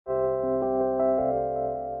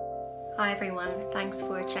Hi everyone, thanks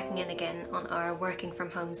for checking in again on our working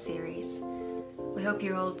from home series. We hope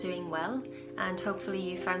you're all doing well and hopefully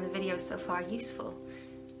you found the videos so far useful.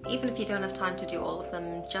 Even if you don't have time to do all of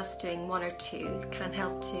them, just doing one or two can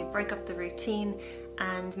help to break up the routine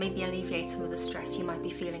and maybe alleviate some of the stress you might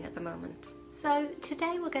be feeling at the moment. So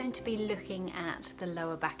today we're going to be looking at the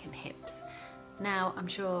lower back and hips. Now, I'm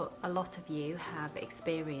sure a lot of you have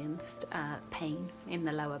experienced pain in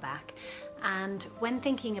the lower back, and when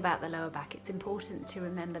thinking about the lower back, it's important to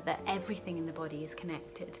remember that everything in the body is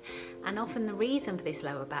connected, and often the reason for this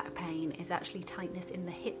lower back pain is actually tightness in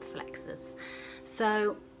the hip flexors.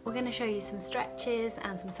 So we're going to show you some stretches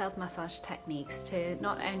and some self-massage techniques to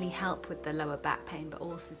not only help with the lower back pain, but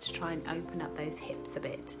also to try and open up those hips a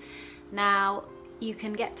bit. Now, you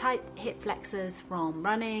can get tight hip flexors from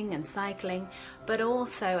running and cycling, but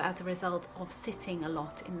also as a result of sitting a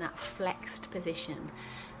lot in that flexed position.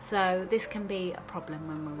 So this can be a problem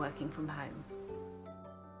when we're working from home.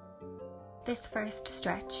 This first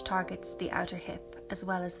stretch targets the outer hip as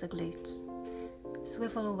well as the glutes.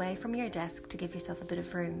 Swivel away from your desk to give yourself a bit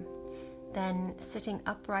of room. Then, sitting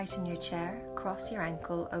upright in your chair, cross your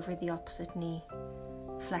ankle over the opposite knee.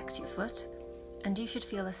 Flex your foot, and you should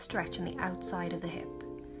feel a stretch on the outside of the hip.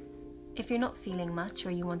 If you're not feeling much or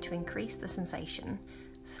you want to increase the sensation,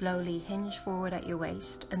 slowly hinge forward at your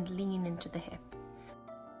waist and lean into the hip.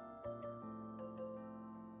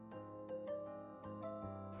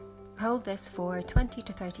 Hold this for 20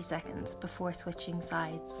 to 30 seconds before switching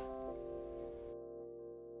sides.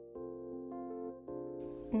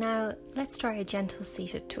 Now, let's try a gentle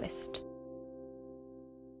seated twist.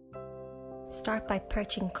 Start by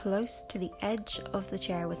perching close to the edge of the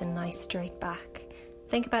chair with a nice straight back.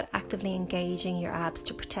 Think about actively engaging your abs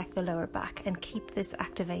to protect the lower back and keep this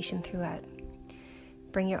activation throughout.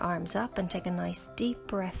 Bring your arms up and take a nice deep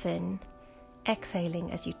breath in,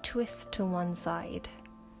 exhaling as you twist to one side.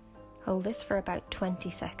 Hold this for about 20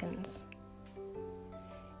 seconds.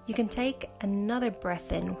 You can take another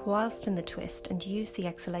breath in whilst in the twist and use the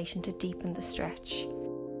exhalation to deepen the stretch.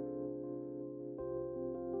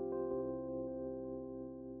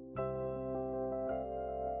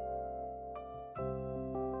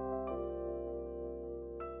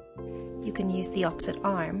 You can use the opposite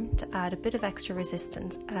arm to add a bit of extra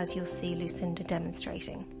resistance, as you'll see Lucinda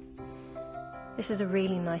demonstrating. This is a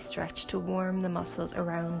really nice stretch to warm the muscles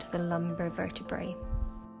around the lumbar vertebrae.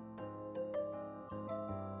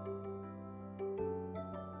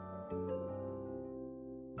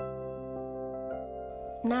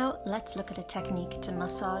 Now let's look at a technique to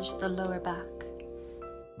massage the lower back.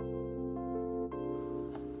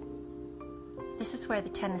 This is where the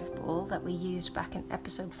tennis ball that we used back in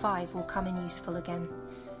episode 5 will come in useful again.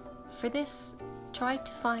 For this, try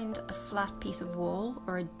to find a flat piece of wall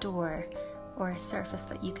or a door or a surface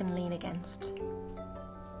that you can lean against.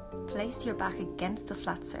 Place your back against the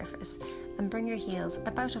flat surface and bring your heels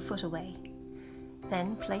about a foot away.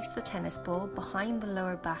 Then place the tennis ball behind the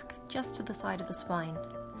lower back just to the side of the spine.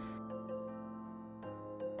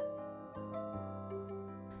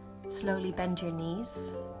 Slowly bend your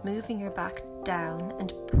knees, moving your back down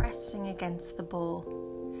and pressing against the ball.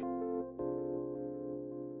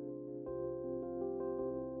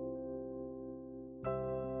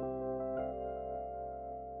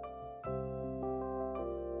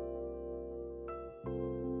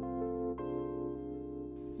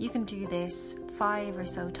 You can do this 5 or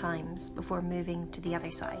so times before moving to the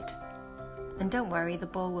other side. And don't worry, the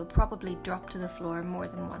ball will probably drop to the floor more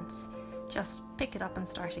than once. Just pick it up and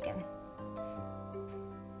start again.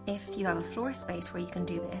 If you have a floor space where you can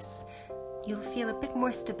do this, you'll feel a bit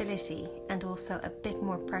more stability and also a bit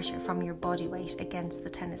more pressure from your body weight against the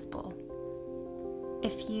tennis ball.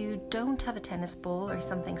 If you don't have a tennis ball or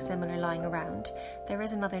something similar lying around, there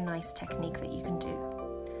is another nice technique that you can do.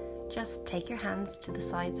 Just take your hands to the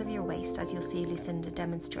sides of your waist, as you'll see Lucinda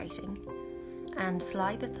demonstrating, and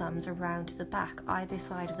slide the thumbs around to the back either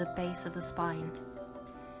side of the base of the spine.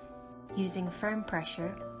 Using firm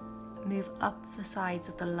pressure, move up the sides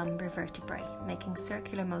of the lumbar vertebrae, making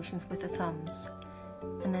circular motions with the thumbs,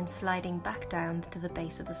 and then sliding back down to the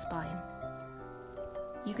base of the spine.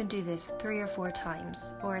 You can do this 3 or 4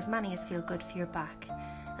 times, or as many as feel good for your back,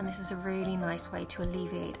 and this is a really nice way to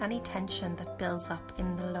alleviate any tension that builds up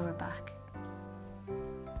in the lower back.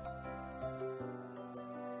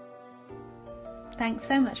 Thanks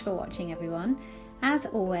so much for watching, everyone. As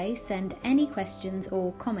always, send any questions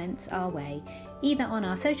or comments our way, either on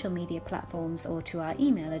our social media platforms or to our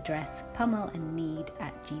email address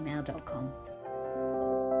pummelandknead@gmail.com.